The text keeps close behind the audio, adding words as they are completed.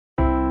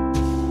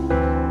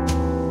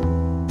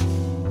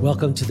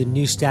Welcome to the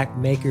New Stack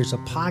Makers, a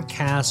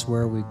podcast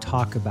where we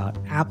talk about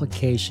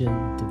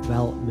application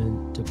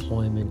development,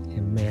 deployment,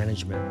 and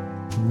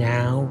management.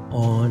 Now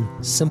on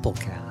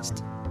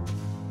Simplecast.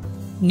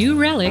 New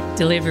Relic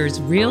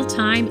delivers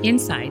real-time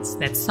insights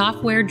that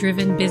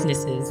software-driven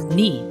businesses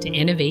need to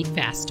innovate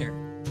faster.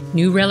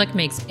 New Relic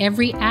makes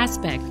every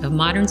aspect of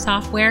modern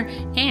software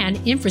and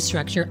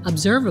infrastructure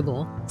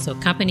observable so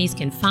companies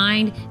can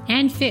find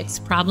and fix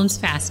problems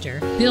faster,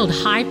 build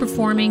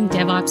high-performing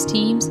DevOps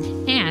teams,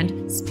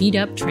 and speed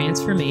up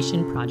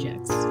transformation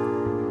projects.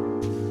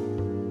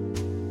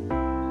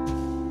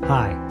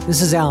 Hi,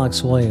 this is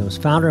Alex Williams,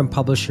 founder and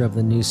publisher of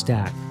The New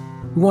Stack.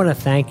 We want to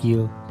thank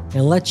you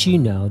and let you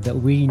know that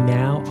we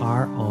now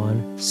are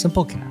on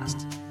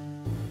Simplecast.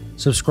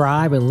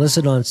 Subscribe and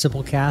listen on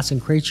Simplecast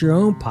and create your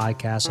own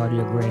podcast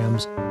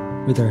audiograms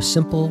with our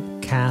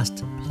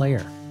Simplecast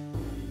player.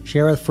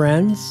 Share with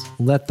friends,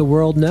 and let the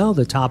world know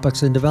the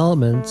topics and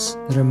developments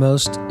that are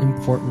most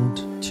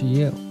important to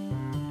you.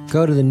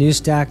 Go to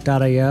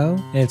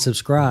thenewstack.io and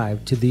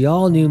subscribe to the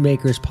All New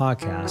Makers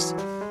podcast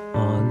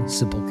on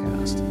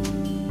Simplecast.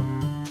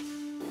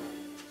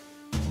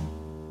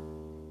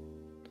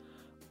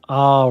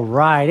 All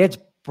right, it's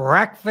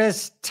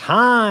breakfast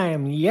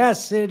time.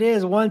 Yes, it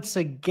is once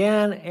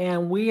again.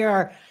 And we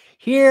are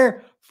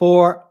here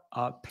for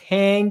a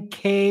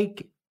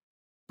pancake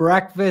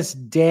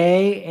breakfast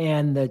day.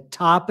 And the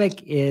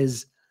topic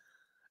is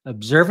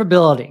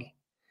observability.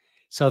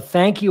 So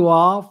thank you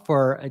all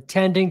for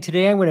attending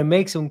today. I'm going to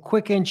make some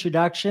quick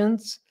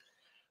introductions.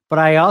 But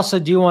I also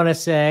do want to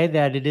say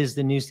that it is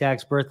the New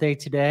Stack's birthday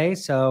today.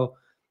 So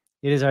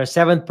it is our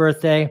 7th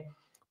birthday.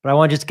 But I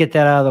want to just get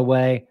that out of the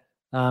way.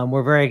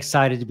 We're very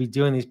excited to be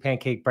doing these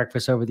pancake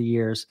breakfasts over the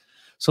years.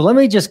 So let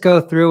me just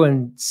go through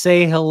and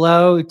say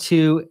hello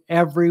to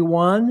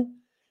everyone.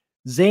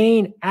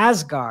 Zain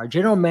Asgar,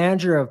 General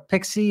Manager of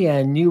Pixie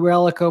and New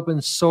Relic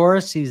Open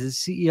Source. He's the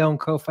CEO and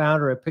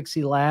co-founder of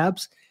Pixie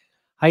Labs.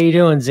 How you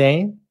doing,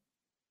 Zain?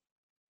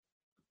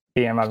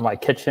 I'm in my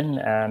kitchen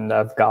and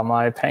I've got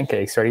my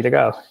pancakes ready to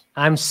go.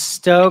 I'm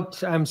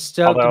stoked. I'm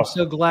so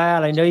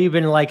glad. I know you've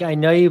been like,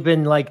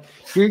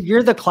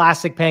 you're the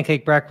classic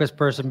pancake breakfast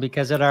person,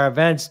 because at our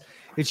events,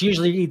 it's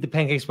usually you eat the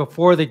pancakes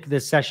before the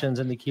sessions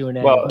and the Q&A.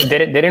 Well, they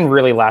didn't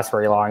really last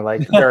very long.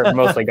 Like they're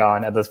mostly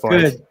gone at this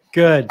point.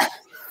 Good.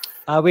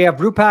 We have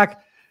Roopak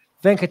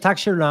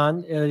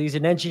Venkatakrishnan. He's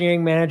an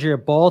engineering manager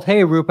at Bolt.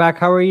 Hey, Roopak,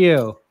 how are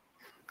you?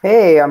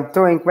 Hey, I'm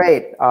doing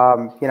great.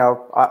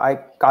 I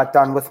got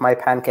done with my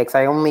pancakes.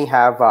 I only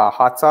have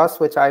hot sauce,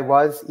 which I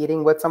was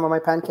eating with some of my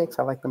pancakes.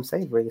 I like them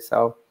savory,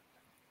 so.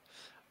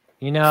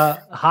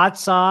 Hot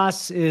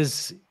sauce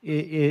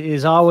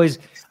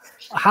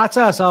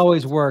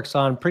always works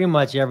on pretty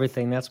much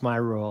everything. That's my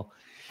rule.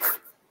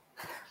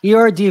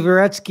 Ihor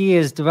Dvoretskyi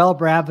is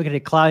developer advocate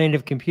at Cloud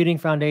Native Computing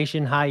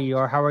Foundation. Hi,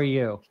 Ihor. How are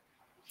you?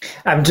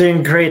 I'm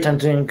doing great. And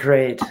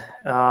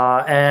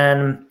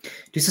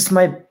this is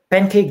my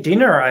pancake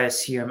dinner, I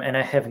assume, and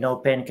I have no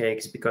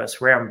pancakes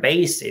because where I'm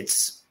based,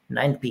 it's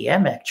 9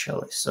 p.m.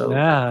 actually. So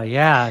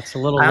yeah, it's a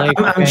little late.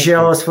 I'm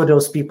jealous for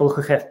those people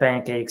who have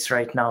pancakes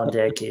right now in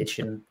their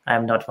kitchen.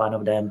 I'm not one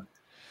of them.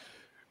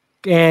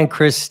 And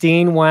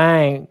Christine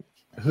Wang,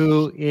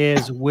 who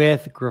is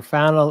with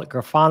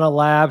Grafana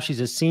Labs.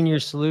 She's a senior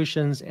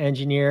solutions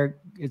engineer.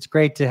 It's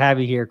great to have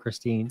you here,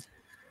 Christine.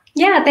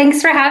 Yeah,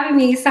 thanks for having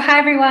me. So hi,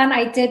 everyone.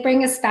 I did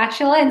bring a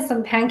spatula and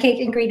some pancake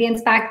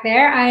ingredients back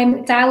there.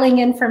 I'm dialing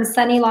in from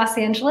sunny Los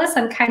Angeles.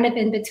 I'm kind of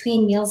in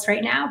between meals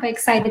right now, but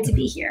excited to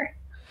be here.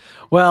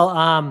 Well,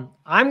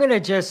 I'm going to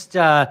just,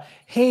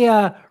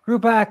 hey,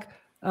 Roopak,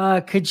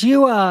 could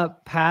you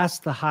pass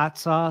the hot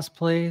sauce,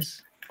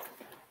 please?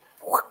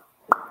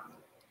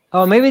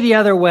 Oh, maybe the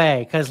other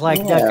way, because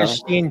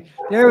Christine,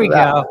 there we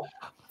go.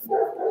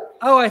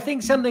 Oh, I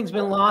think something's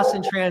been lost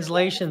in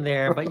translation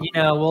there, but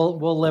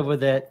we'll live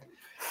with it.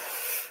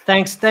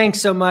 Thanks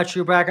so much,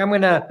 Roopak.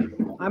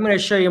 I'm gonna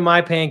show you my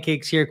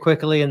pancakes here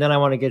quickly, and then I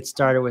want to get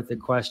started with the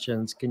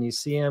questions. Can you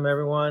see them,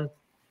 everyone?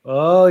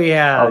 Oh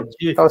yeah,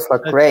 those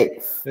look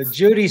great. The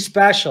Judy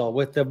special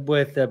with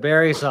the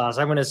berry sauce.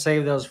 I'm gonna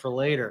save those for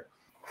later.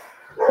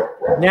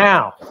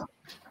 Now,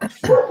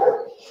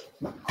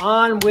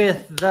 on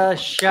with the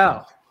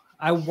show.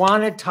 I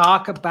want to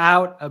talk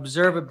about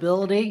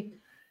observability.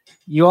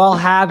 You all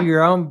have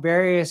your own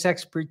various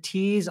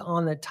expertise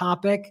on the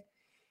topic.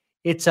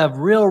 It's of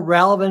real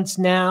relevance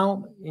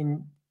now,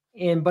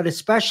 but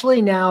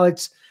especially now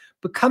it's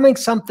becoming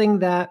something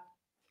that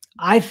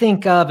I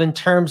think of in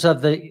terms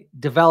of the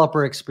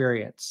developer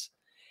experience.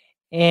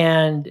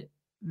 And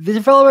the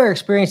developer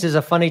experience is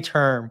a funny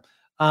term.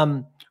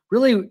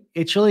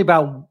 It's really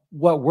about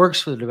what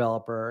works for the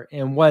developer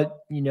and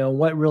what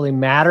really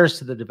matters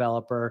to the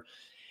developer.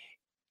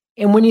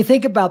 And when you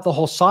think about the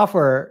whole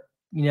software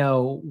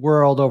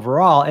world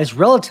overall, is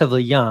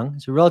relatively young.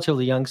 It's a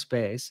relatively young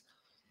space.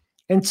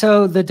 And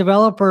so the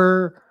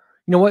developer,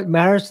 what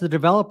matters to the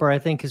developer, I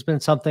think, has been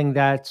something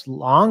that's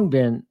long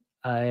been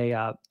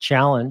a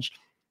challenge.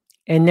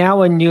 And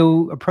now when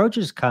new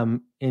approaches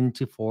come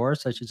into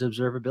force, such as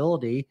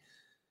observability,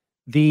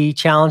 the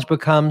challenge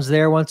becomes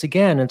there once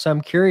again. And so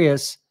I'm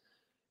curious,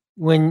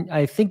 when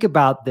I think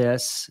about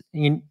this,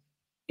 and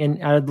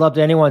I'd love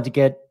anyone to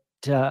give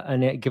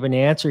an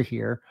answer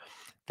here,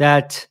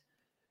 that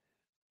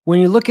when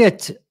you look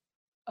at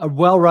a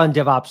well-run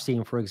DevOps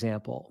team, for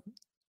example,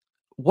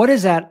 what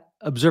is that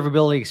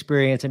observability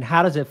experience and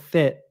how does it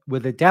fit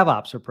with a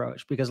DevOps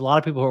approach? Because a lot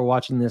of people who are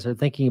watching this are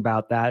thinking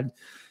about that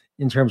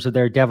in terms of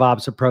their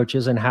DevOps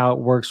approaches and how it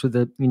works with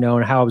and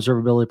how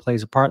observability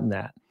plays a part in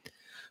that.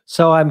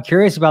 So I'm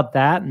curious about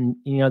that, and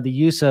the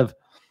use of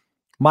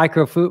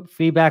micro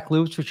feedback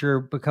loops, which are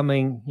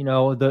becoming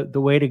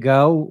the way to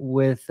go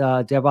with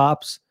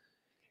DevOps,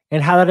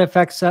 and how that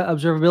affects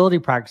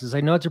observability practices.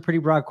 I know it's a pretty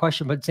broad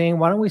question, but Zain,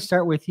 why don't we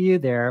start with you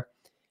there?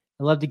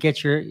 I'd love to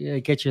get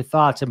your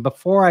thoughts. And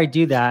before I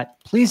do that,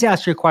 please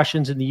ask your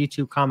questions in the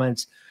YouTube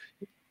comments.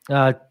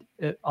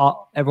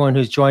 Everyone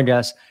who's joined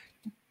us,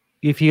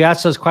 if you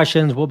ask those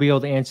questions, we'll be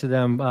able to answer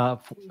them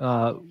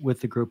with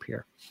the group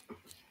here.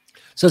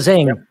 So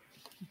Zain. Yep.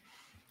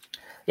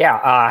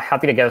 Yeah,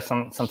 happy to give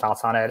some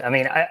thoughts on it. I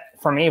mean,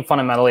 for me,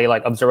 fundamentally,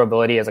 like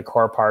observability is a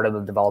core part of the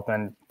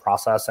development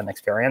process and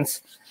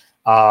experience.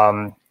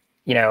 I'm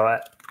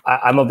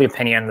of the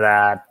opinion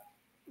that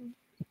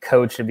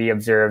code should be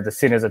observed as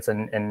soon as it's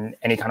in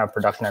any kind of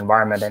production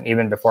environment, and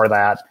even before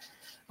that.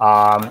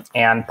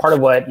 And part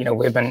of what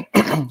we've been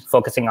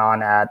focusing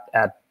on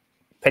at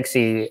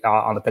Pixie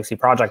on the Pixie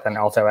project, and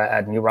also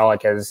at New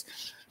Relic, is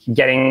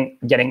getting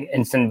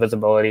instant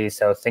visibility,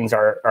 so things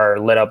are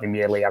lit up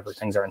immediately after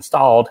things are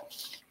installed,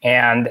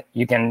 and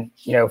you can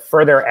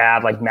further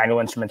add like manual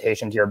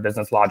instrumentation to your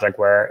business logic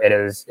where it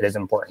is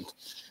important.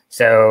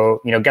 So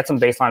get some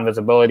baseline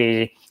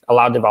visibility,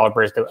 allow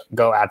developers to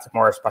go add some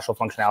more special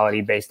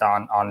functionality based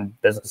on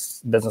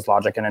business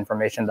logic and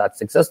information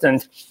that's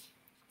existent,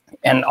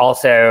 and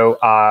also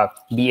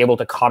be able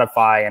to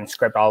codify and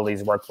script all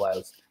these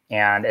workflows.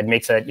 And it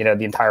makes it,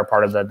 the entire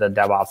part of the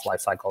DevOps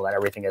lifecycle, that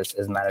everything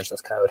is managed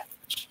as code.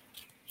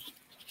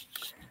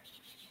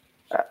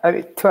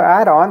 To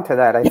add on to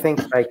that, I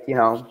think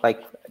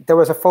there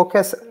was a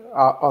focus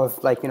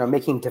of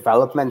making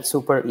development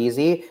super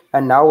easy,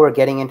 and now we're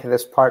getting into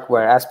this part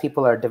where as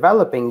people are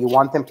developing, you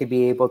want them to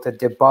be able to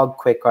debug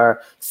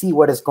quicker, see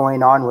what is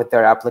going on with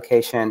their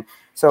application.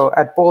 So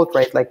at Bolt,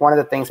 right, like one of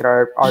the things that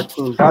our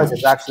team does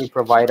is actually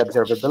provide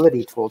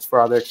observability tools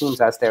for other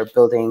teams as they're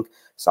building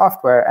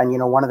software. And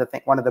one of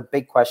the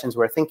big questions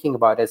we're thinking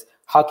about is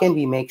how can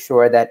we make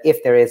sure that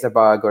if there is a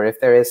bug or if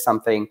there is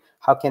something,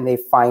 how can they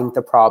find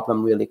the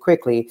problem really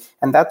quickly?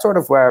 And that's sort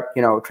of where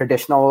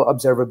traditional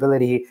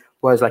observability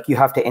was like you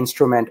have to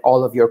instrument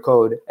all of your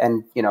code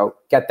and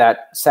get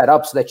that set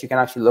up so that you can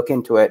actually look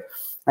into it.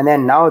 And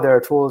then now there are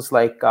tools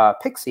like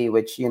Pixie,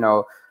 which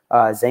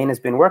Zain has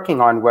been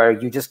working on, where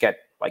you just get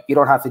you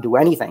don't have to do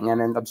anything, and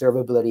then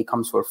observability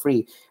comes for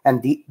free.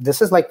 And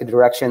this is like the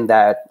direction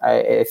that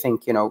I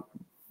think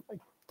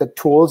the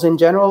tools in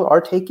general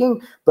are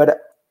taking. But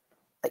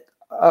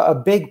a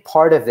big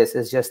part of this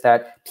is just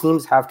that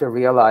teams have to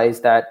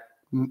realize that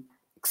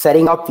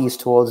setting up these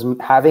tools,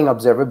 having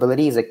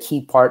observability is a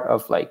key part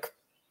of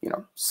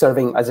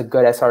serving as a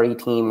good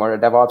SRE team or a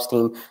DevOps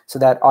team, so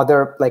that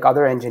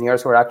other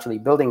engineers who are actually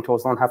building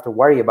tools don't have to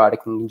worry about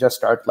it, can just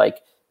start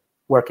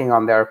working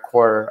on their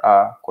core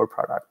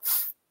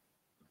product.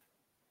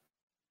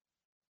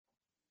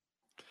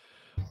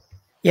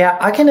 Yeah,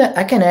 I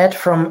can add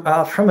from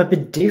a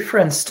bit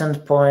different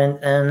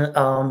standpoint, and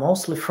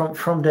mostly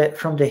from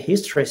the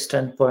history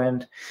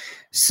standpoint.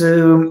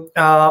 So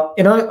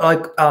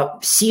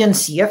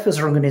CNCF as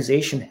an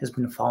organization has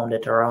been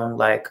founded around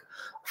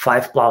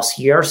 5+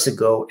 years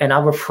ago, and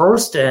our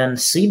first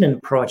and seeding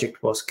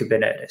project was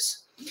Kubernetes.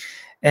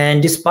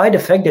 And despite the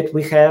fact that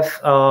we have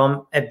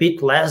a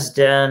bit less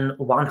than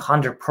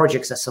 100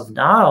 projects as of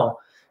now,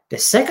 the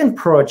second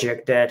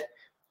project that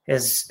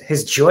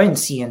has joined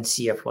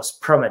CNCF was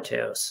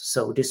Prometheus.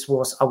 So this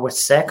was our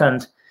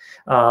second.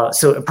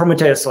 So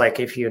Prometheus,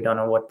 if you don't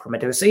know what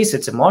Prometheus is,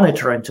 it's a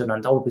monitoring tool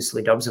and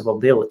obviously the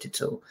observability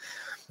tool.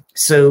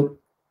 So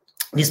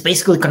this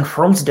basically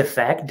confirms the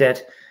fact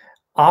that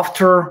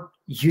after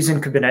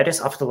using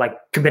Kubernetes, after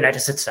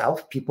Kubernetes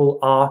itself, people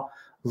are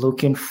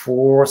looking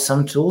for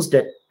some tools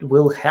that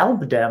will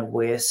help them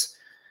with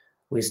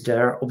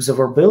their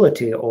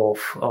observability of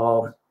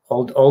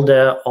all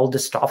the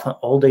stuff and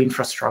all the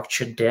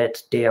infrastructure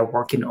that they are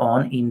working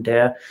on in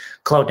their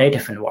cloud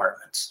native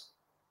environments.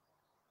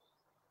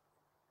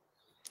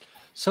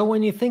 So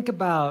when you think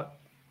about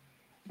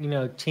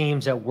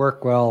teams that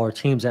work well or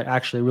teams that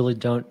actually really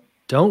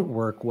don't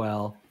work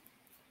well,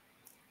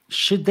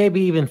 should they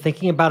be even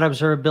thinking about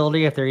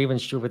observability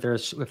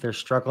if they're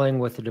struggling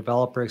with the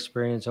developer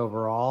experience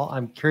overall?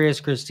 I'm curious,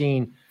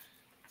 Christine,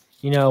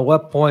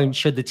 what point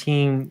should the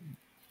team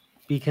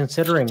be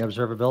considering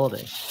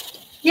observability?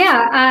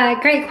 Yeah,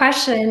 great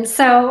question.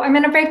 So I'm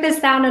going to break this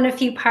down in a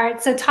few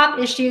parts. So top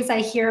issues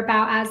I hear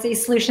about as a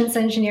solutions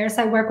engineer,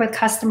 so I work with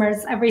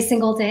customers every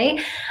single day.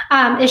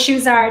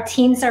 Issues are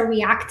teams are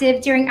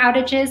reactive during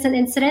outages and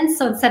incidents.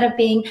 So instead of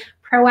being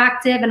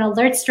proactive and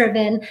alerts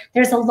driven,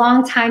 there's a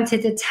long time to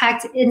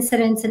detect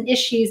incidents and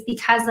issues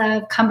because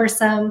of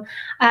cumbersome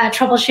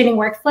troubleshooting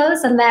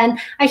workflows. And then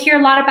I hear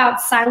a lot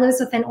about silos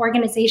within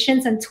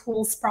organizations and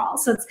tool sprawl.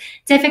 So it's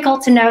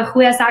difficult to know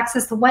who has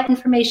access to what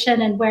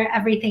information and where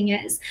everything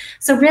is.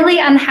 So really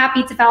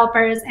unhappy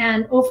developers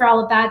and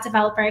overall a bad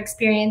developer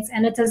experience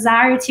and a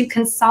desire to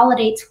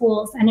consolidate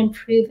tools and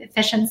improve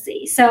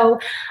efficiency. So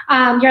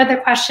your other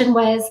question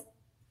was,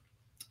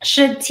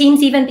 should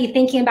teams even be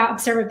thinking about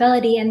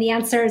observability? And the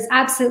answer is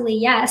absolutely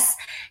yes.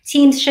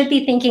 Teams should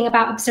be thinking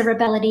about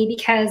observability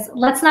because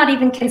let's not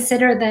even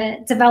consider the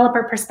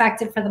developer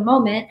perspective for the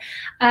moment.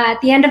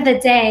 At the end of the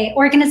day,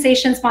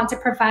 organizations want to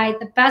provide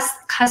the best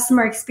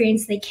customer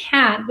experience they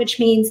can, which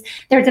means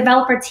their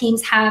developer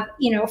teams have,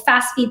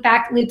 fast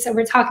feedback loops that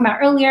we were talking about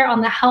earlier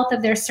on the health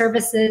of their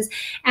services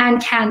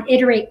and can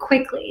iterate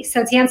quickly.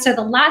 So to answer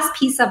the last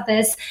piece of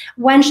this,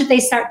 when should they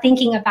start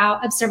thinking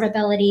about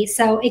observability?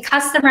 So a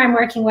customer I'm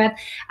working with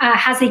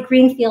has a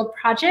greenfield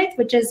project,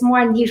 which is more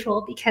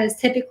unusual because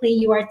typically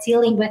you are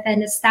dealing with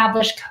an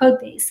established code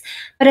base.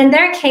 But in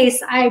their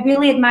case, I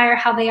really admire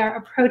how they are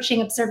approaching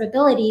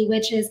observability,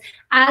 which is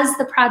as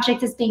the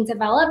project is being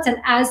developed and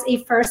as a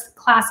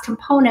first-class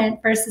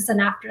component versus an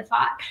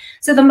afterthought.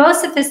 So the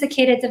most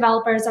sophisticated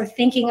developers are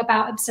thinking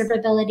about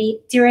observability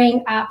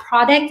during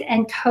product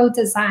and code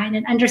design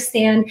and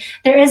understand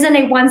there isn't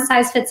a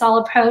one-size-fits-all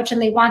approach,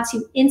 and they want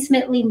to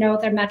intimately know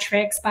their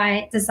metrics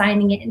by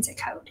designing it into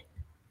code.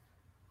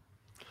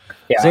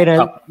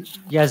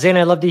 Yeah, Zain,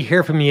 I'd love to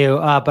hear from you,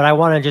 but I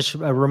want to just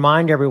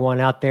remind everyone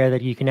out there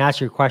that you can ask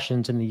your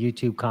questions in the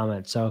YouTube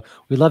comments. So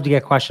we'd love to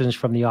get questions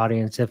from the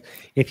audience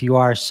if you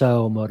are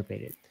so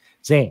motivated.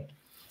 Zain.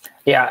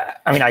 Yeah,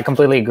 I mean, I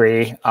completely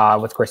agree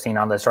with Christine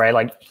on this, right?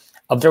 Like,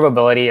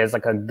 observability is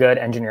like a good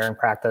engineering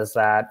practice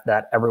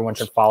that everyone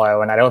should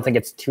follow, and I don't think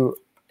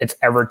it's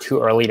ever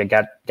too early to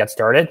get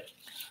started.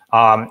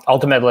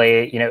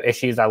 Ultimately,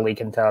 issues that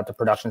leak into the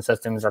production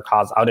systems or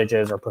cause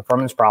outages or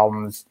performance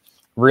problems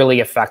really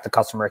affect the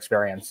customer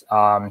experience,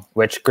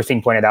 which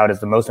Christine pointed out is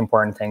the most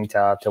important thing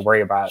to worry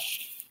about.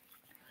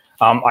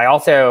 I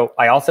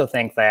also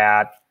think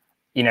that,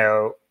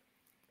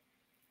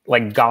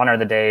 like, gone are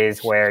the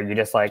days where you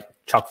just like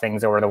chuck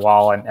things over the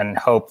wall and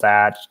hope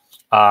that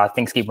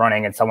things keep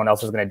running and someone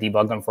else is going to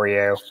debug them for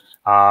you.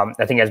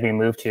 I think as we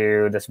move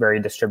to this very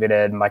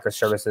distributed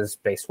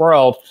microservices-based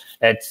world,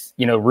 it's,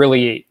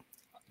 really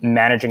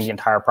managing the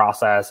entire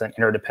process and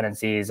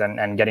interdependencies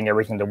and getting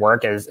everything to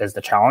work is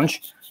the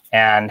challenge.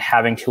 And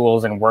having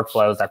tools and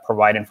workflows that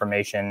provide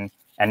information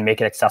and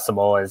make it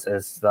accessible is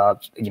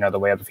the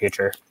way of the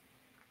future.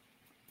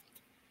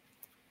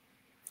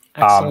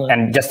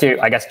 And just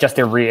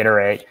to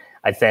reiterate,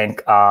 I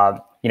think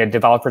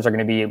developers are going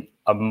to be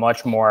a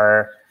much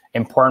more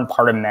important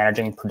part of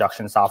managing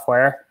production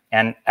software,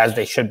 and as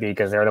they should be,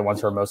 because they're the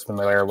ones who are most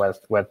familiar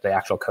with the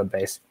actual code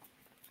base.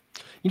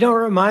 It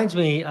reminds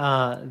me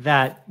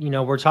that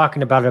we're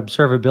talking about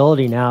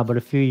observability now, but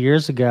a few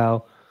years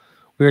ago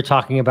we were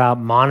talking about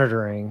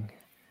monitoring,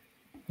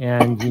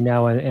 and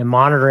and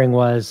monitoring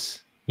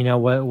was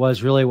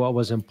was really what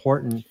was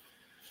important.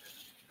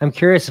 I'm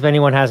curious if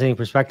anyone has any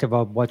perspective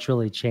of what's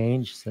really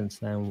changed since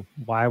then.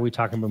 Why are we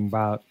talking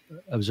about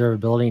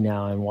observability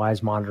now, and why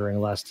is monitoring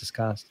less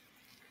discussed?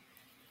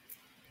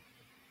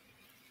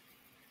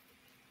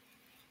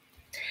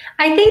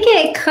 I think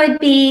it could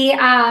be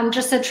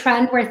just a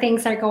trend where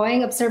things are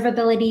going.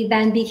 Observability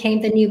then became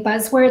the new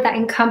buzzword that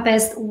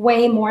encompassed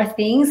way more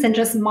things than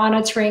just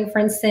monitoring, for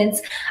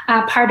instance,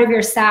 part of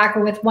your stack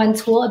or with one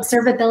tool.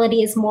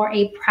 Observability is more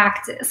a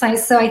practice.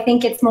 So I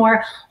think it's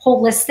more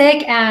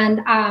holistic, and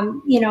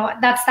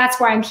that's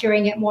where I'm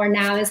hearing it more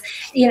now. Is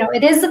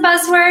it is a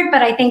buzzword,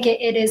 but I think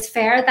it is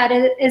fair that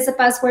it is a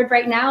buzzword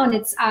right now, and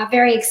it's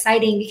very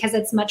exciting because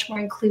it's much more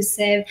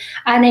inclusive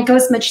and it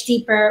goes much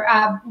deeper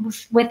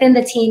within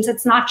the teams.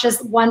 It's not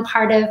just one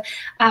part of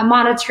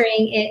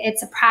monitoring.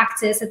 It's a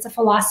practice, it's a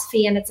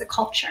philosophy, and it's a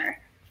culture.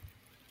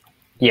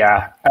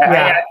 Yeah.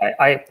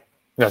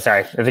 No,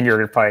 sorry. I think you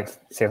were probably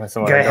saying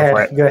something.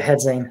 Go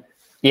ahead, Zain.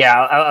 Yeah,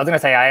 I was going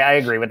to say, I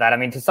agree with that. I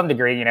mean, to some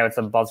degree, it's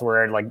a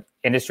buzzword. Like,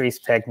 industries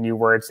pick new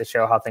words to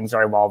show how things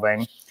are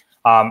evolving.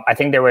 I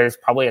think there was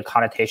probably a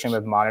connotation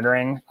with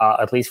monitoring,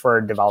 at least for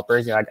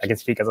developers. I can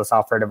speak as a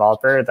software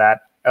developer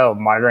that,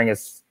 monitoring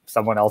is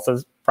someone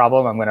else's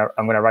problem. I'm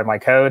gonna write my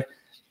code,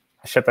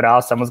 ship it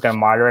out, someone's going to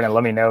monitor it and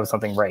let me know if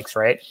something breaks,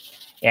 right?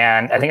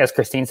 And I think, as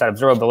Christine said,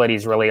 observability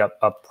is really a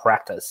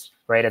practice,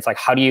 right? It's like,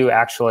 how do you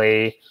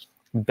actually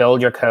build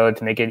your code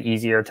to make it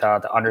easier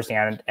to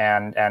understand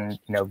and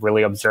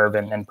really observe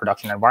in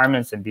production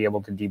environments and be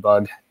able to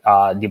debug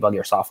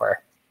your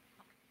software?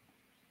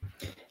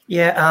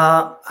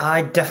 Yeah,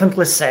 I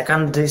definitely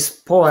second these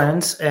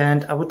points,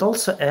 and I would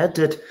also add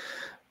that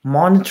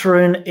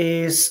monitoring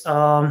is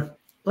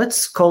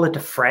let's call it a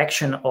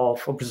fraction of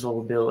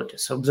observability.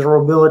 So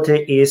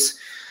observability is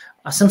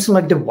something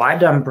like the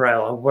wide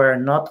umbrella where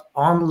not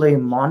only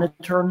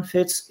monitoring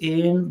fits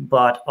in,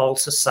 but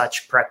also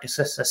such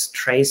practices as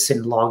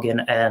tracing, logging,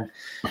 and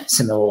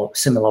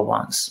similar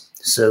ones.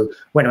 So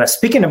when we're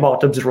speaking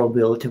about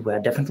observability, we're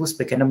definitely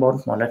speaking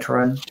about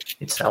monitoring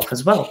itself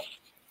as well.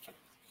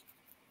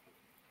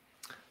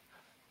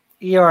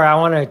 Ihor, I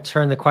want to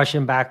turn the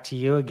question back to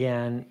you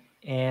again.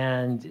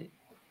 And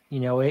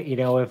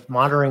if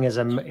monitoring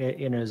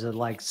is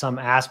like some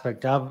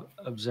aspect of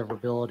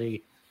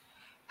observability,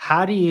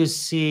 how do you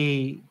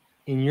see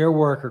in your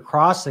work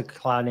across the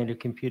Cloud Native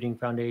Computing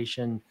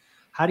Foundation,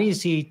 how do you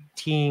see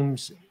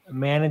teams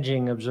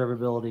managing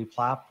observability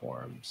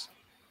platforms?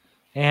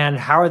 And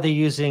how are they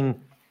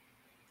using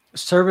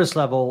service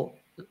level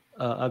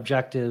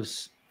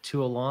objectives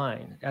to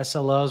align?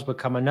 SLOs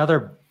become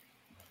another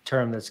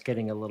term that's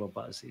getting a little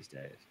buzz these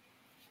days.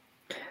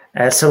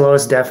 SLO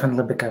is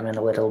definitely becoming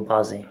a little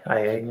buzzy.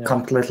 I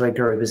completely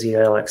agree with you,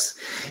 Alex.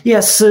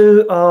 Yeah,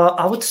 so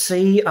I would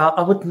say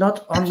I would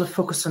not only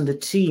focus on the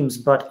teams,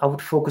 but I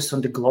would focus on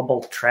the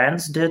global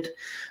trends that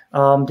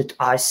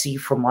I see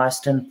from my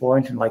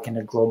standpoint and like in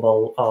a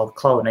global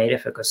cloud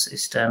native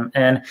ecosystem.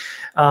 And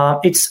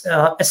it's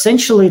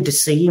essentially the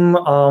same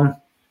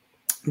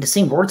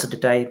words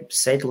that I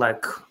said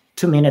like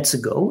 2 minutes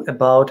ago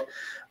about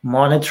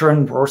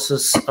monitoring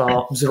versus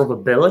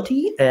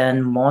observability,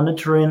 and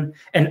monitoring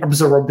and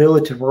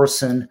observability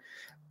versus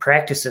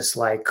practices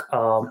like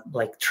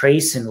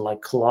tracing,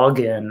 like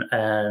logging,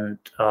 and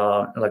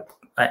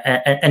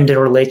the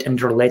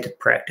related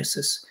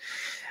practices.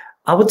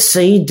 I would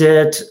say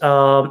that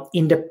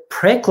in the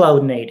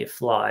pre-cloud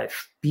native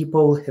life,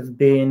 people have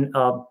been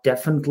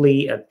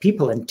definitely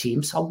people and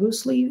teams,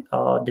 obviously,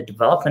 the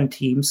development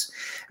teams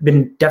have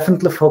been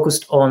definitely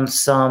focused on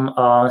some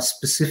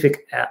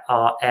specific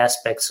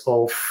aspects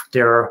of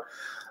their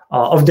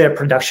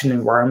production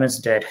environments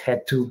that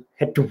had to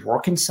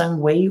work in some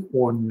way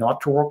or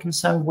not to work in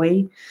some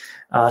way.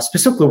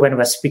 Specifically, when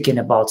we're speaking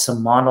about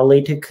some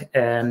monolithic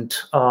and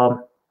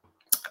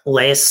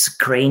less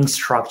grain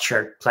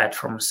structured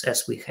platforms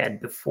as we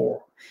had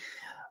before.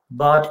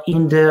 But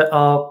in the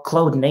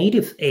cloud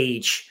native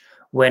age,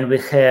 when we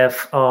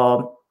have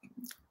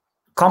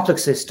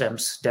complex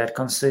systems that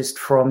consist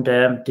from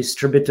the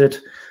distributed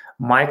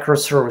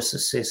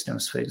microservices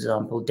systems, for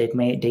example, they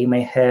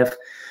may have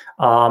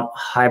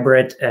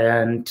hybrid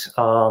and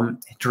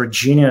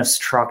heterogeneous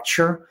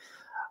structure.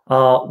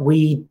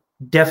 We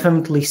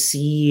definitely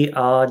see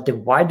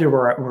the wider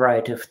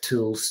variety of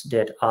tools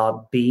that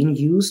are being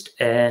used,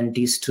 and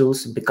these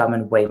tools are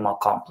becoming way more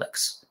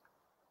complex.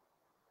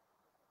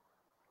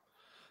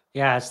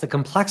 Yeah, it's the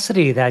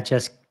complexity that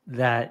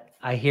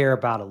I hear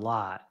about a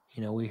lot.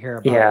 We hear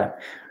about. Yeah,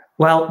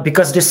 well,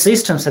 because the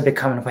systems are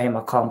becoming way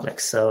more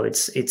complex, so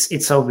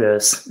it's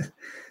obvious.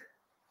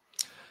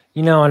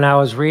 And I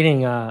was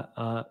reading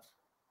a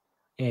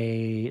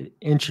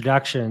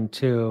introduction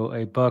to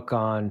a book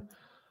on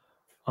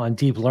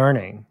deep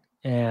learning,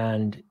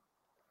 and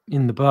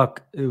in the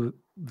book,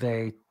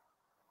 the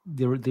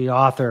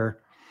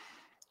author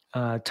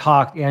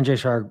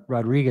Andres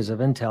Rodriguez of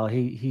Intel.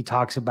 He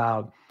talks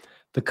about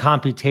the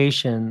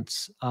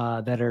computations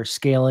that are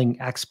scaling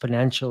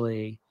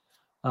exponentially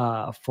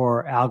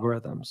for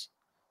algorithms.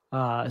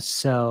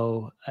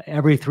 So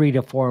every 3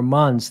 to 4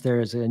 months,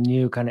 there's a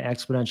new kind of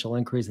exponential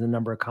increase in the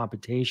number of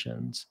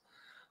computations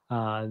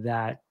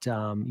that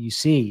you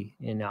see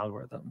in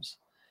algorithms.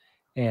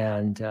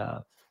 And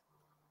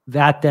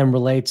that then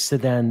relates to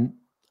then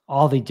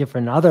all the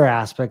different other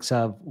aspects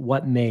of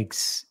what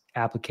makes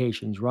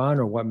applications run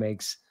or what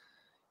makes,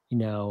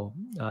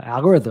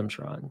 algorithms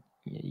run.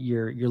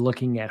 You're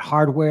looking at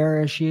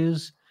hardware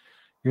issues.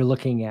 You're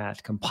looking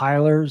at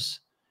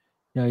compilers.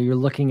 You're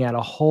looking at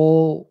a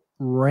whole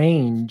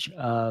range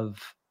of,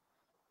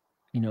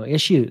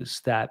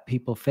 issues that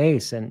people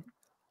face. And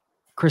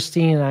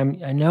Christine,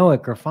 I know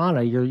at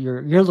Grafana,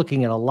 you're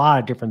looking at a lot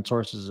of different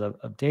sources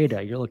of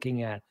data. You're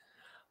looking at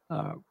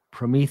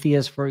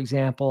Prometheus, for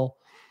example.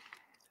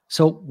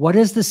 So what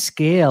is the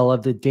scale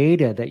of the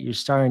data that you're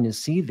starting to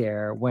see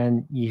there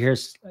when you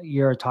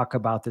hear talk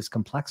about this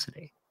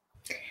complexity?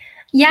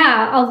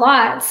 Yeah, a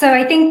lot. So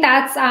I think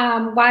that's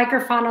why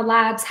Grafana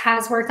Labs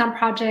has worked on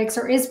projects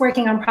or is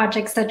working on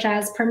projects such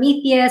as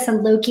Prometheus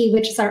and Loki,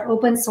 which is our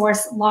open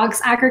source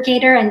logs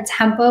aggregator, and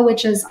Tempo,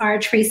 which is our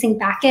tracing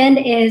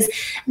backend. Is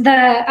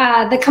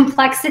the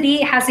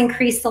complexity has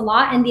increased a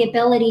lot, and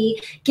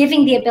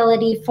giving the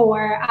ability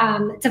for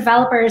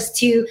developers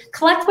to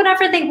collect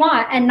whatever they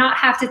want and not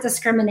have to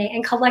discriminate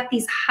and collect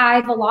these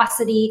high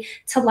velocity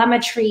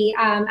telemetry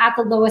at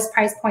the lowest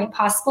price point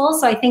possible.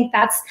 So I think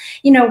that's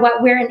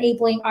what we're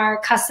enabling our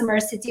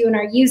customers to do and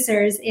our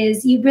users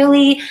is you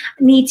really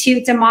need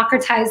to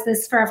democratize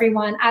this for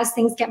everyone. As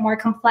things get more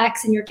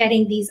complex and you're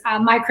getting these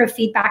micro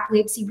feedback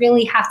loops, you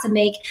really have to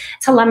make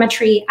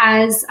telemetry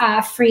as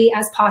free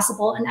as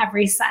possible in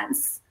every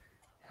sense.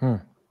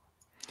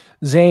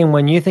 Zain,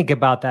 when you think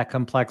about that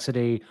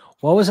complexity,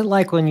 what was it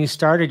like when you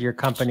started your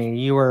company?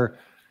 You were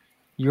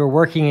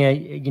working at,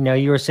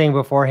 you were saying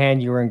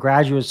beforehand, you were in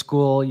graduate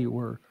school, you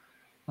were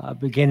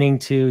beginning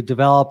to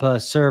develop a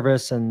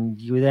service, and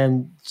you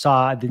then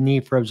saw the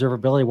need for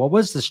observability. What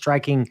was the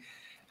striking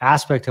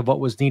aspect of what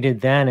was needed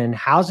then, and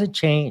how's it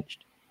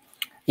changed?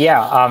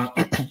 Yeah,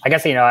 I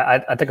guess,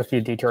 I took a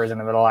few detours in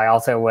the middle. I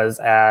also was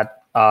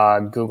at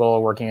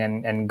Google working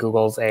in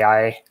Google's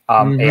AI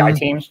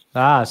team.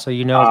 So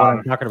you know what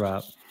I'm talking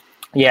about.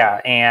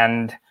 Yeah,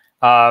 and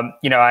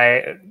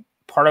I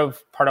part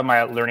of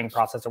my learning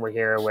process over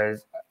here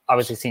was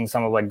obviously seeing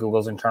some of like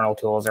Google's internal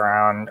tools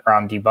around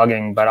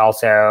debugging, but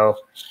also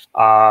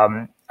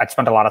I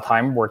spent a lot of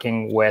time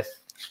working with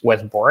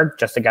Borg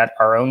just to get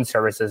our own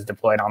services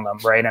deployed on them,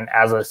 right? And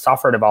as a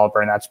software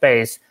developer in that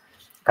space,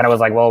 kind of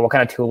was like, well, what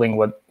kind of tooling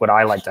would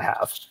I like to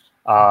have?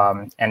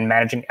 And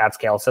managing at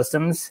scale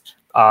systems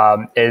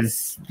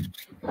is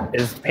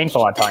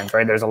painful at times,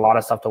 right? There's a lot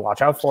of stuff to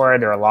watch out for.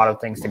 There are a lot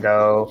of things to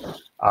go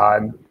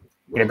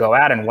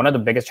at. And one of the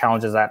biggest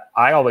challenges that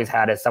I always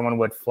had is someone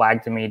would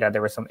flag to me that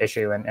there was some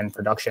issue in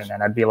production,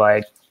 and I'd be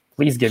like,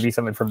 please give me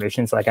some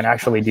information so I can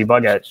actually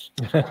debug it.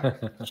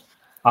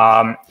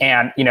 And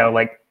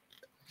like,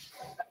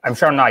 I'm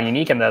sure I'm not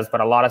unique in this,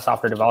 but a lot of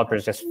software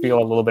developers just feel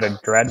a little bit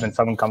of dread when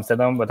someone comes to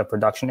them with a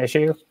production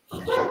issue.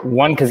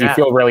 One, because you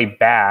feel really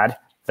bad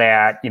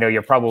that,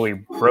 you're probably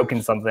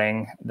broken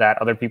something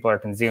that other people are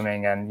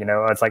consuming. And,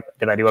 it's like,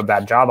 did I do a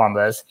bad job on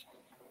this?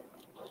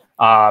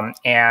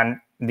 And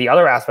the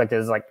other aspect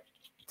is like,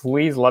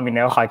 please let me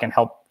know how I can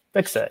help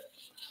fix it.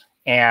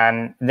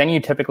 And then you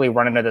typically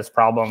run into this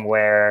problem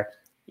where,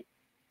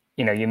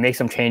 you make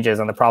some changes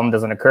and the problem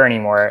doesn't occur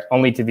anymore,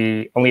 only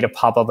to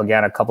pop up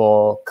again a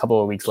couple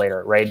of weeks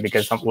later, right?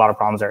 Because a lot of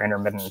problems are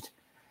intermittent.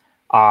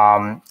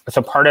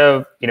 So part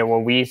of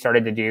what we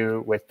started to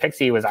do with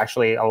Pixie was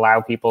actually allow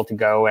people to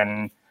go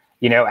and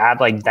add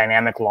like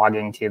dynamic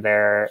logging to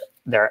their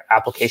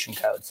application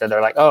code. So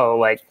they're like, oh,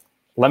 like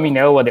let me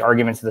know what the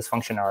arguments of this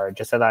function are,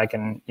 just so that I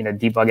can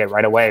debug it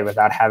right away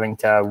without having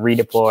to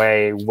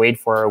redeploy, wait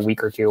for a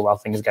week or two while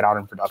things get out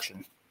in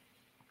production.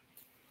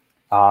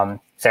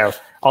 So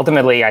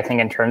ultimately, I think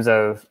in terms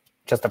of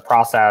just the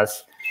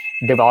process,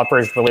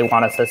 developers really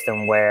want a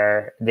system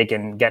where they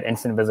can get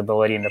instant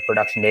visibility into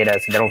production data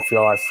so they don't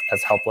feel as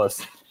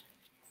helpless.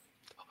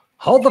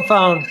 Hold the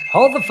phone.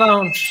 Hold the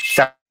phone.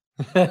 So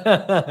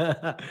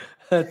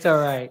That's all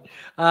right.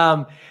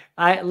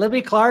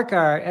 Libby Clark,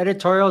 our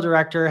editorial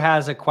director,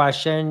 has a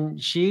question.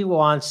 She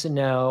wants to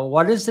know,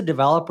 what is the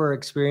developer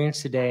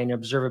experience today in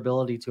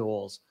observability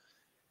tools?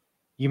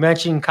 You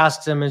mentioned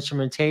custom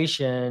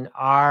instrumentation.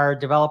 Are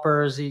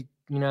developers,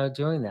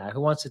 doing that?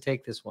 Who wants to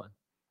take this one?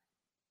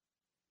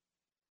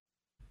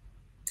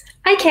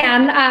 I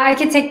can. I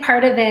can take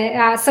part of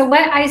it. So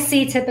what I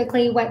see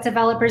typically, what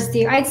developers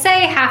do, I'd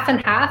say half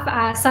and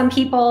half. Some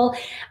people,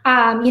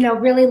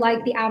 really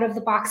like the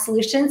out-of-the-box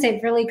solutions. They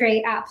have really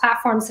great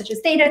platforms such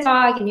as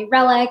Datadog and New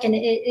Relic, and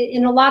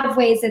in a lot of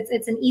ways,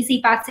 it's an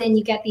easy button.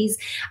 You get these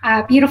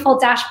beautiful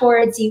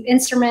dashboards. You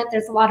instrument.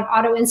 There's a lot of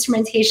auto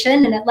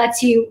instrumentation, and it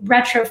lets you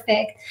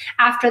retrofit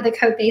after the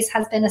code base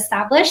has been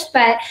established.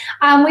 But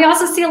we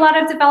also see a lot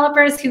of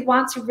developers who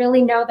want to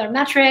really know their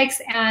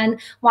metrics and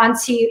want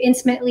to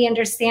intimately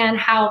understand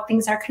how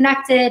things are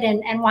connected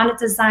and want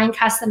to design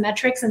custom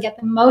metrics and get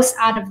the most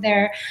out of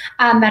their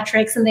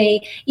metrics. And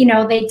they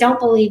don't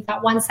believe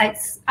that one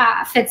size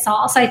fits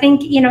all. So I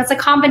think, it's a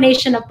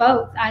combination of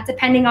both,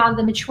 depending on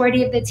the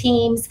maturity of the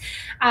teams,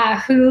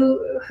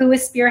 who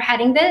is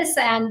spearheading this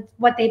and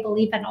what they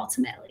believe in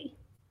ultimately.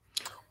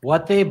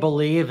 What they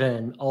believe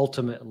in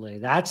ultimately.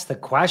 That's the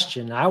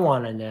question I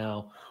want to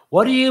know.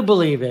 What do you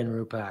believe in,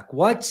 Roopak?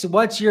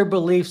 What's your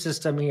belief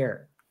system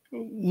here?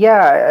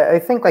 Yeah, I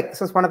think like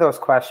this is one of those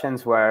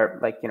questions where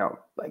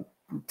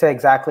to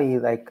exactly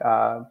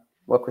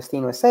what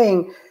Christine was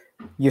saying,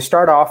 you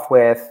start off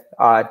with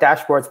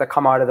dashboards that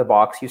come out of the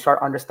box. You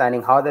start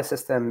understanding how the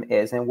system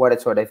is and what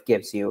it sort of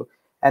gives you.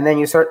 And then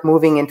you start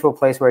moving into a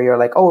place where you're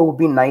like, oh, it would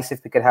be nice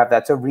if we could have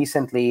that. So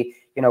recently,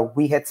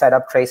 we had set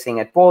up tracing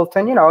at Bolt,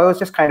 and, it was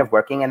just kind of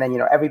working. And then,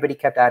 everybody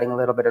kept adding a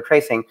little bit of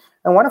tracing.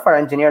 And one of our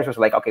engineers was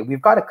like, okay,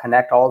 we've got to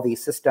connect all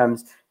these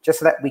systems just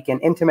so that we can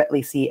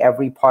intimately see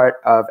every part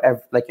of,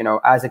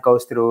 as it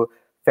goes through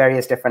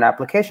various different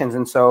applications.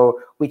 And so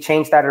we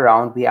changed that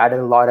around. We added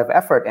a lot of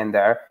effort in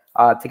there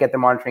to get the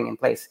monitoring in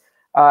place.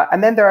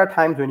 And then there are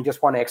times when you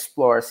just want to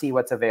explore, see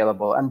what's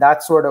available. And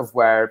that's sort of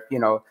where,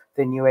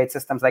 the new age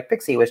systems like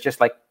Pixie was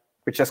just like,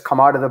 which just come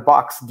out of the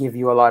box, give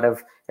you a lot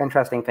of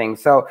interesting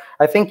things. So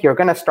I think you're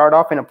going to start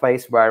off in a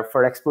place where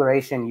for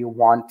exploration, you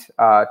want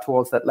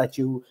tools that let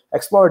you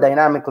explore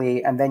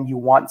dynamically, and then you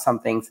want some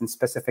things in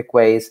specific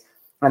ways.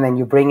 And then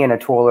you bring in a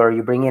tool, or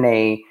you bring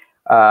in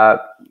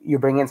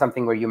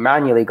something where you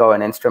manually go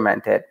and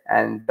instrument it.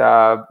 And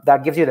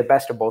that gives you the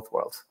best of both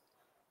worlds.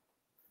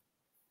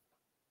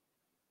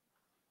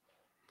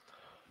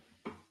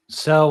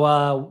 So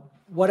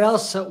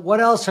I'm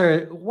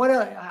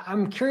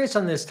curious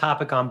on this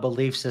topic on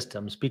belief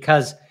systems,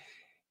 because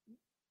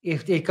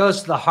if it goes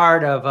to the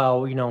heart of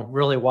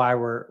really why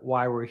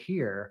we're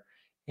here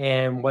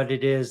and what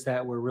it is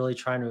that we're really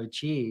trying to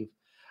achieve.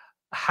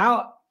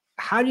 How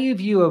do you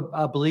view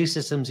a belief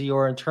systems,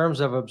 Ihor, in terms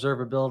of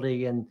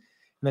observability and in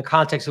the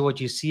context of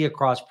what you see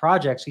across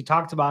projects? We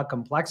talked about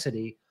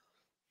complexity,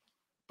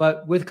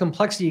 but with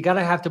complexity, you got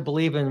to have to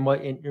believe in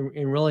what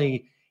in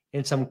really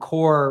in some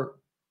core,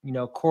 you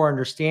know,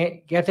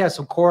 you have to have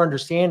some core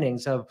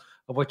understandings of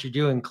what you're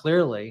doing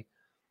clearly.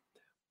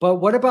 But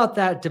what about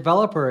that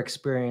developer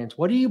experience?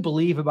 What do you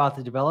believe about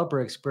the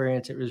developer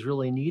experience that is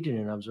really needed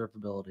in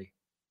observability?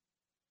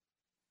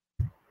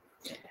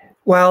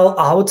 Well,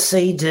 I would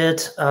say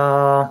that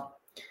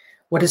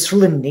what is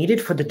really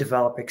needed for the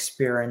developer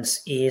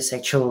experience is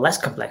actually less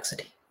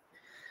complexity.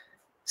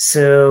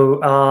 So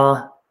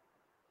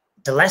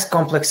the less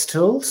complex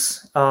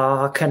tools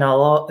can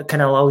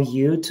allow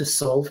you to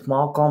solve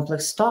more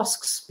complex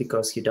tasks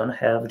because you don't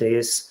have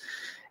this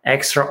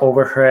extra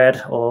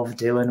overhead of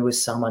dealing with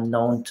some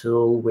unknown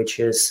tool, which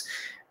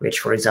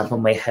for example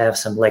may have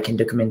some lacking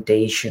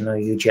documentation, or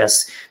you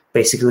just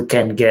basically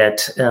can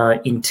get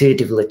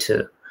intuitively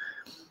to.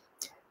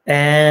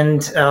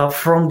 And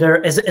from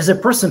there, as a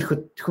person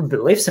who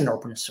believes in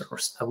open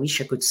source, I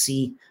wish I could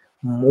see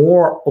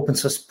more open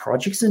source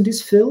projects in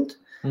this field,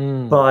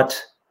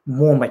 but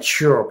more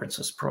mature open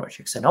source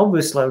projects. And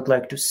obviously, I would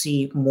like to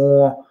see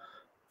more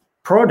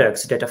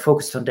products that are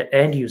focused on the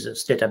end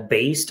users that are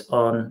based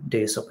on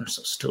these open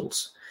source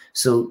tools.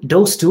 So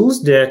those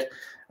tools that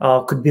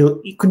could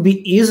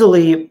be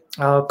easily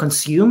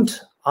consumed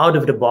out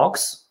of the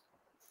box.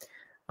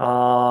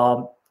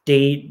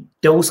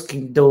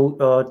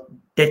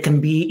 That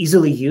can be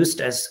easily used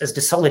as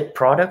the solid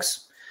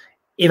products.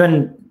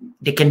 Even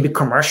they can be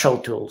commercial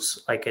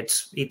tools. Like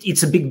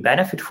it's a big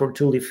benefit for a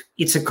tool if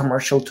it's a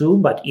commercial tool,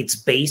 but it's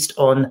based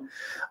on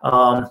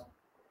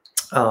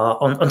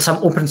some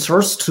open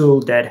source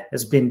tool that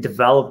has been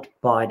developed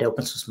by the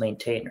open source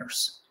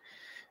maintainers.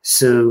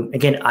 So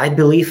again, I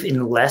believe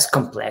in less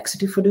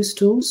complexity for these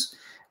tools,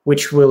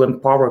 which will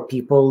empower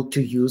people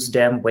to use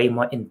them way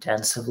more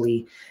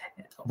intensively,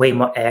 way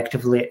more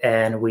actively,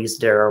 and with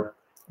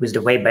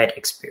the way better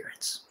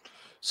experience.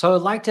 So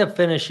I'd like to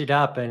finish it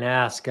up and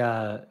ask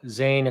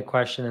Zain a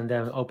question, and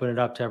then open it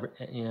up to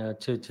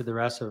the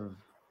rest of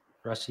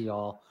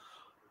y'all.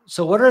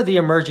 So what are the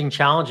emerging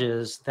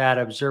challenges that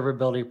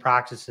observability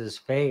practices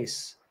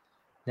face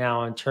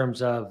now in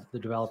terms of the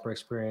developer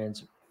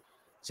experience?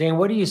 Zain,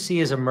 what do you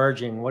see as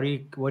emerging? What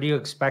are you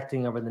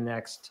expecting over the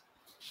next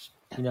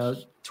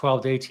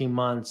 12 to 18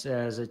 months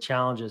as a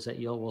challenges that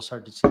we'll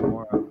start to see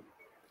more of?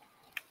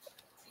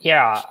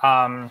 Yeah,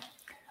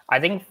 I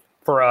think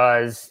for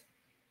us,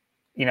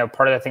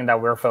 part of the thing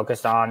that we're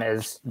focused on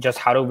is just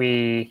how do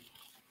we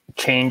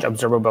change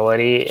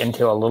observability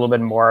into a little bit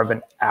more of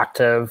an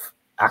active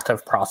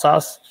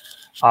process.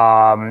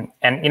 And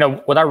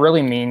what that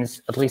really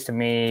means, at least to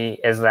me,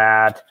 is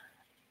that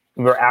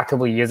we're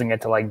actively using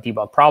it to like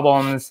debug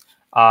problems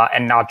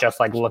and not just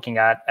like looking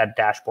at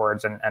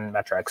dashboards and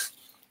metrics.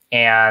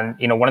 And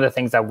one of the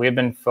things that we've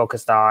been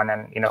focused on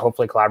and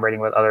hopefully collaborating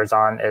with others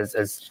on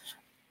is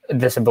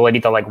this ability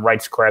to like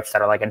write scripts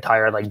that are like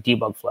entire like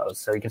debug flows.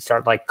 So you can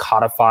start like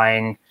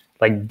codifying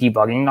like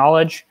debugging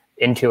knowledge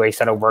into a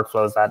set of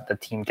workflows that the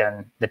team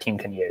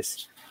can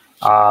use.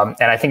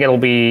 And I think it'll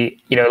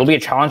be a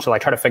challenge to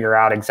like try to figure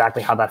out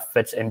exactly how that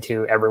fits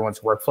into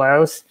everyone's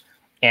workflows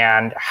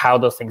and how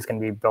those things can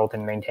be built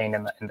and maintained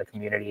in the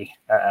community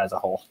as a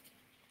whole.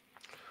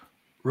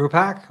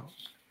 Roopak?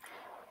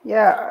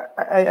 Yeah,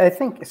 I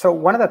think so.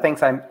 One of the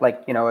things I'm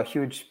like, a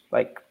huge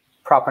like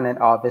proponent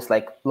of is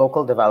like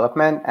local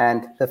development.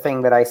 And the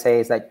thing that I say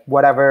is like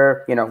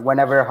whatever,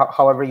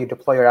 however you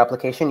deploy your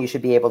application, you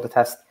should be able to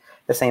test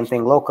the same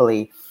thing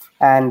locally.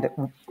 And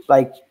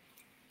like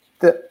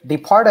the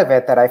part of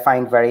it that I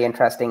find very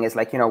interesting is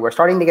like, we're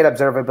starting to get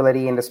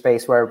observability in the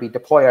space where we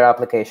deploy our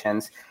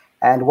applications.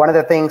 And one of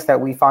the things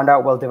that we found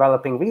out while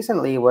developing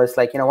recently was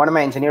like, one of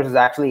my engineers was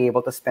actually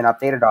able to spin up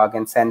Datadog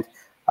and send,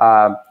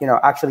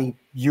 actually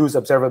use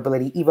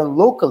observability even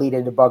locally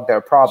to debug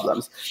their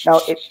problems. Now,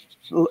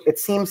 it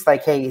seems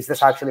like, hey, is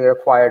this actually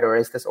required or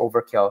is this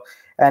overkill?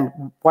 And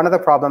one of the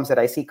problems that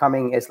I see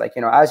coming is like,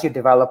 as you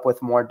develop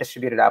with more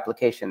distributed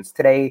applications,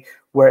 today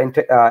we're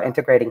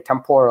integrating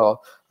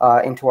temporal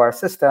into our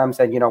systems,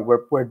 and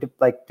we're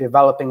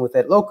developing with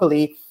it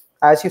locally.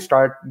 As you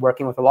start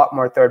working with a lot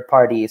more third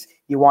parties,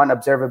 you want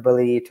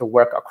observability to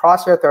work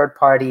across your third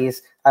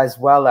parties as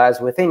well as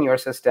within your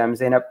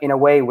systems in a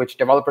way which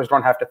developers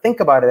don't have to think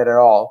about it at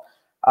all.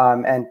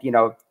 And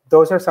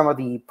those are some of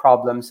the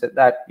problems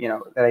that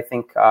I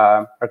think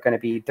are going to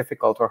be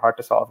difficult or hard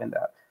to solve in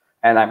that.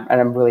 And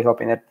I'm really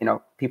hoping that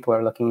people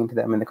are looking into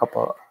them in a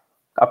couple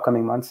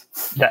upcoming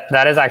months.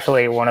 That is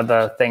actually one of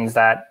the things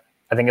that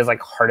I think is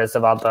like hardest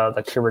about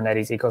the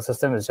Kubernetes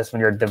ecosystem is just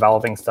when you're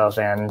developing stuff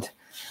and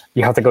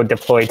you have to go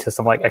deploy to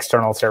some like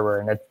external server,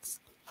 and it's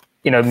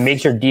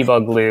makes your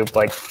debug loop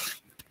like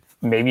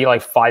maybe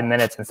like 5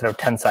 minutes instead of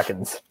 10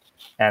 seconds.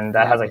 And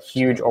that has a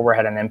huge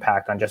overhead and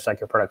impact on just like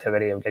your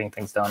productivity of getting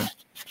things done.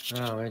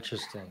 Oh,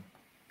 interesting.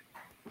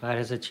 That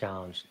is a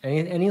challenge.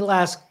 Any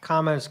last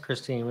comments,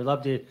 Christine? We'd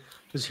love to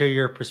just hear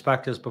your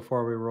perspectives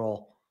before we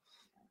roll.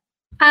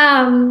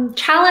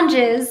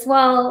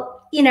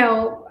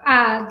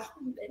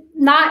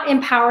 not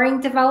empowering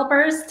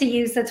developers to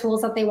use the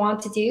tools that they want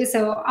to do.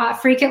 So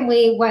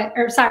frequently what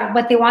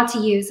they want to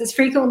use is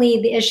frequently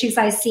the issues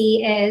I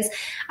see is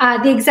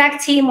the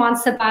exec team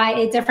wants to buy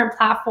a different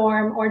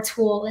platform or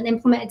tool and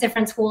implement a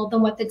different tool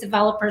than what the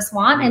developers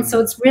want. And so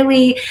it's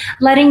really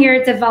letting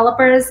your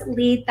developers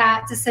lead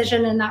that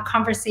decision and that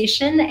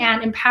conversation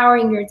and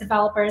empowering your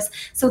developers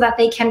so that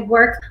they can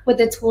work with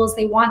the tools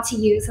they want to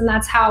use. And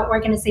that's how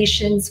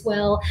organizations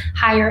will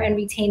hire and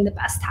retain the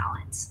best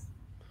talent.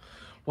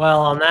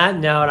 Well, on that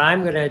note,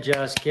 I'm going to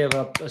just give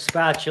a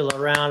spatula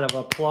round of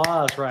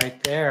applause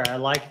right there. I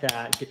like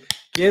that.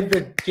 Give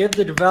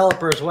the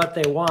developers what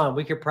they want.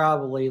 We could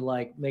probably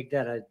make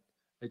that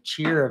a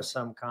cheer of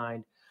some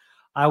kind.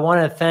 I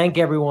want to thank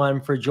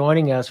everyone for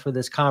joining us for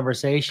this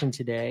conversation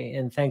today,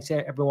 and thanks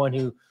to everyone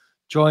who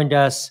joined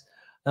us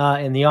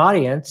in the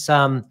audience.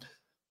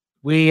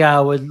 We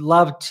would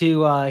love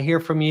to hear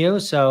from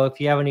you. So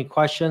if you have any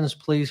questions,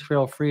 please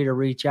feel free to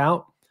reach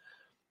out.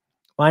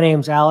 My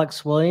name's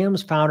Alex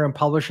Williams, founder and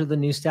publisher of The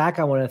New Stack.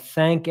 I want to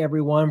thank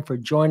everyone for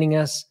joining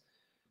us.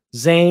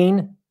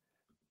 Zain,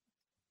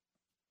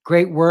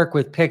 great work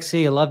with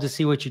Pixie. I love to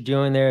see what you're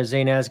doing there,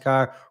 Zain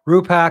Asgar.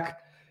 Roopak,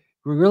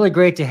 really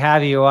great to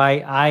have you.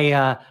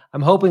 I'm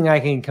hoping I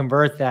can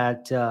convert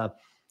that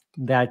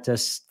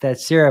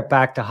syrup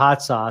back to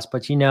hot sauce,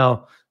 but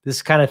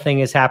this kind of thing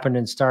has happened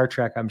in Star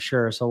Trek, I'm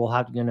sure. So we'll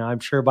have, I'm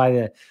sure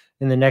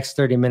in the next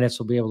 30 minutes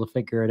we'll be able to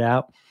figure it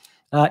out.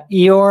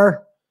 Ihor,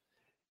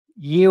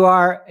 you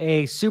are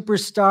a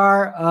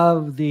superstar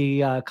of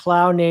the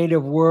cloud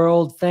native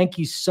world. Thank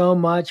you so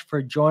much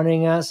for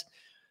joining us.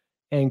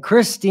 And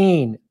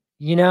Christine,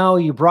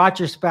 you brought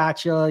your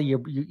spatula, you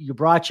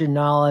brought your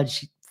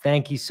knowledge.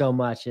 Thank you so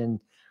much. And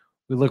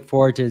we look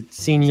forward to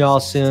seeing you all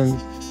soon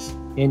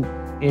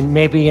in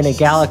maybe in a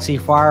galaxy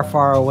far,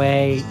 far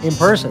away in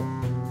person.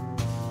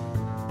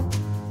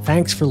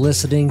 Thanks for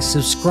listening.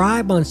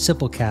 Subscribe on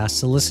Simplecast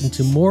to listen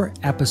to more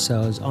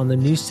episodes on the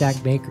New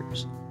Stack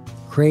makers.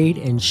 Create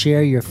and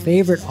share your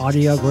favorite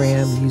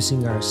audiogram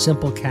using our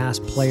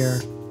Simplecast player.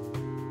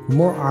 For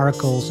more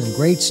articles and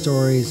great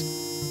stories,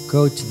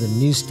 go to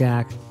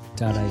thenewstack.io.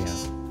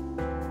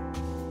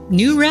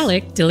 New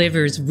Relic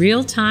delivers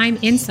real-time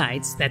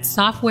insights that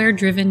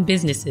software-driven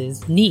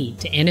businesses need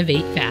to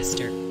innovate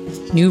faster.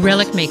 New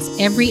Relic makes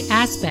every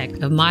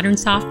aspect of modern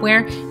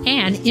software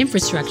and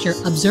infrastructure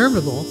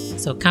observable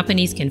so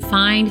companies can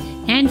find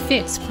and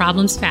fix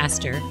problems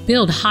faster,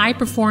 build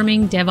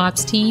high-performing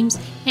DevOps teams,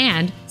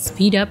 and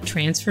speed up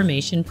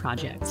transformation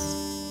projects.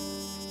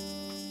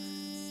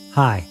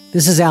 Hi,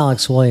 this is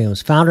Alex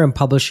Williams, founder and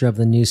publisher of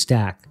The New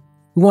Stack.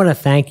 We want to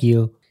thank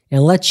you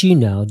and let you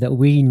know that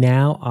we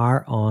now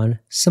are on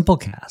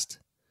Simplecast.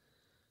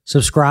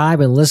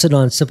 Subscribe and listen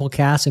on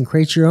Simplecast and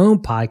create your own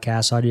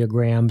podcast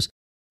audiograms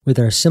with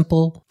our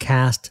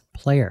Simplecast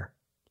player.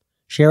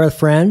 Share with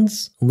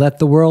friends and let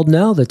the world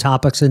know the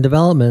topics and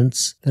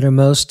developments that are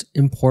most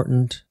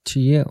important to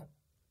you.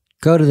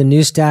 Go to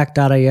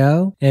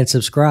thenewstack.io and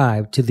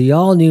subscribe to the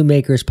All New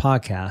Makers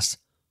podcast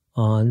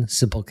on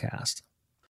Simplecast.